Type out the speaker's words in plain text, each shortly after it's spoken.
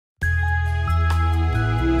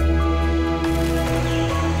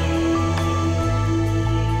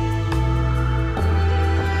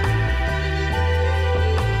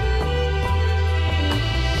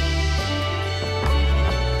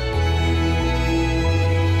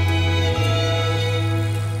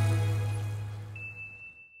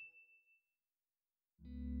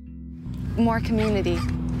more community,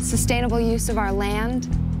 sustainable use of our land,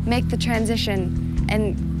 make the transition,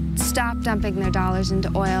 and stop dumping their dollars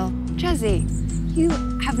into oil. Jessie, you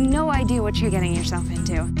have no idea what you're getting yourself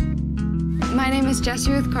into. My name is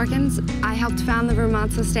Jessie-Ruth Corkins. I helped found the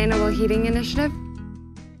Vermont Sustainable Heating Initiative.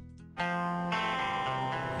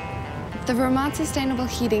 The Vermont Sustainable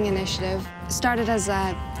Heating Initiative started as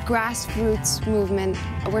a grassroots movement.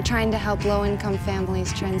 We're trying to help low-income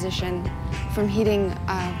families transition from heating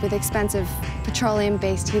with expensive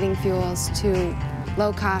petroleum-based heating fuels to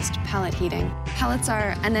low-cost pellet heating. Pellets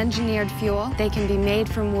are an engineered fuel. They can be made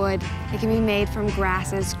from wood. They can be made from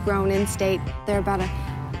grasses grown in state. They're about a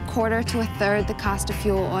quarter to a third the cost of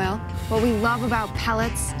fuel oil. What we love about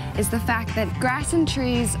pellets is the fact that grass and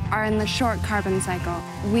trees are in the short carbon cycle.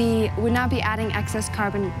 We would not be adding excess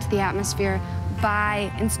carbon to the atmosphere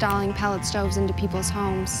by installing pellet stoves into people's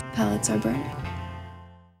homes. Pellets are burning.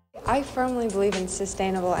 I firmly believe in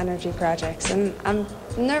sustainable energy projects, and I'm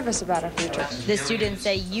nervous about our future. The students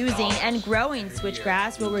say using and growing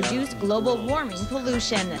switchgrass will reduce global warming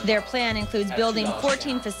pollution. Their plan includes building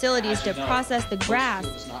 14 facilities to process the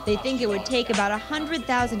grass. They think it would take about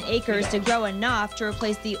 100,000 acres to grow enough to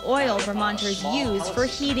replace the oil Vermonters use for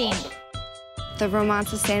heating. The Vermont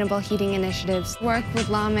Sustainable Heating Initiative's work with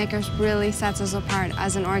lawmakers really sets us apart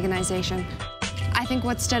as an organization. I think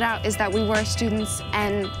what stood out is that we were students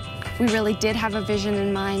and we really did have a vision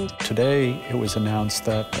in mind. Today, it was announced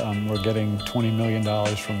that we're getting $20 million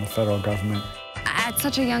from the federal government. At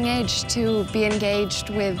such a young age, to be engaged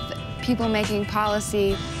with people making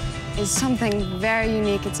policy is something very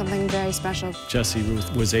unique. It's something very special.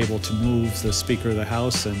 Jessie-Ruth was able to move the Speaker of the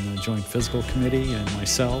House and the Joint Physical Committee and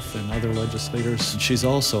myself and other legislators. She's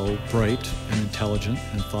also bright and intelligent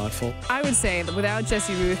and thoughtful. I would say that without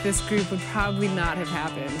Jessie-Ruth, this group would probably not have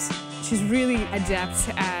happened. She's really adept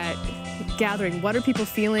at gathering what are people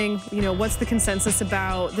feeling, you know, what's the consensus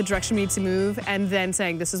about the direction we need to move, and then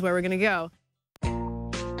saying this is where we're going to go.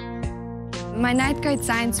 My 9th grade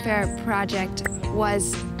science fair project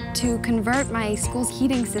was to convert my school's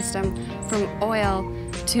heating system from oil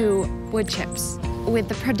to wood chips. With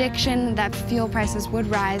the prediction that fuel prices would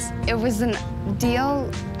rise, it was a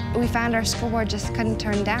deal we found our school board just couldn't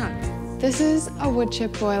turn down. This is a wood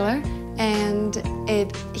chip boiler, and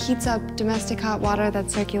it heats up domestic hot water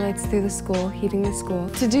that circulates through the school, heating the school.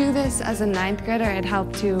 To do this as a 9th grader, it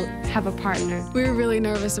helped to have a partner. We were really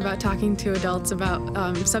nervous about talking to adults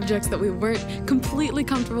about subjects that we weren't completely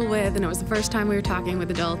comfortable with, and it was the first time we were talking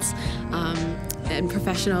with adults and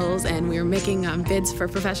professionals, and we were making bids for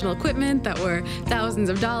professional equipment that were thousands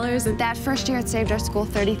of dollars. And that first year, it saved our school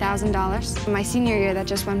 $30,000. My senior year that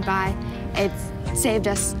just went by, it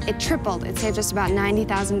tripled. It saved us about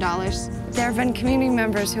 $90,000. There have been community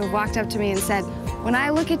members who have walked up to me and said, when I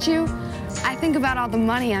look at you, I think about all the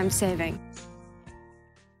money I'm saving.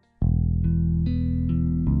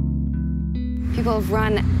 People have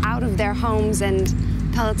run out of their homes and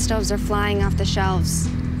pellet stoves are flying off the shelves.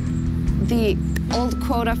 The old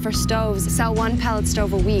quota for stoves sell 1 pellet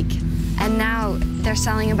stove a week, and now they're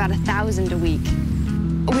selling about 1,000 a week.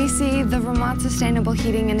 We see the Vermont Sustainable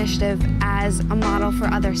Heating Initiative as a model for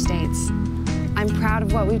other states. I'm proud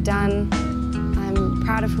of what we've done. I'm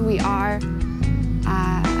proud of who we are.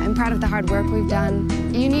 I'm proud of the hard work we've done.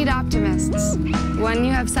 You need optimists. When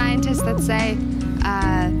you have scientists that say,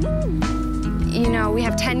 you know, we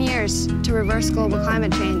have 10 years to reverse global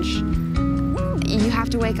climate change, you have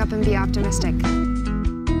to wake up and be optimistic.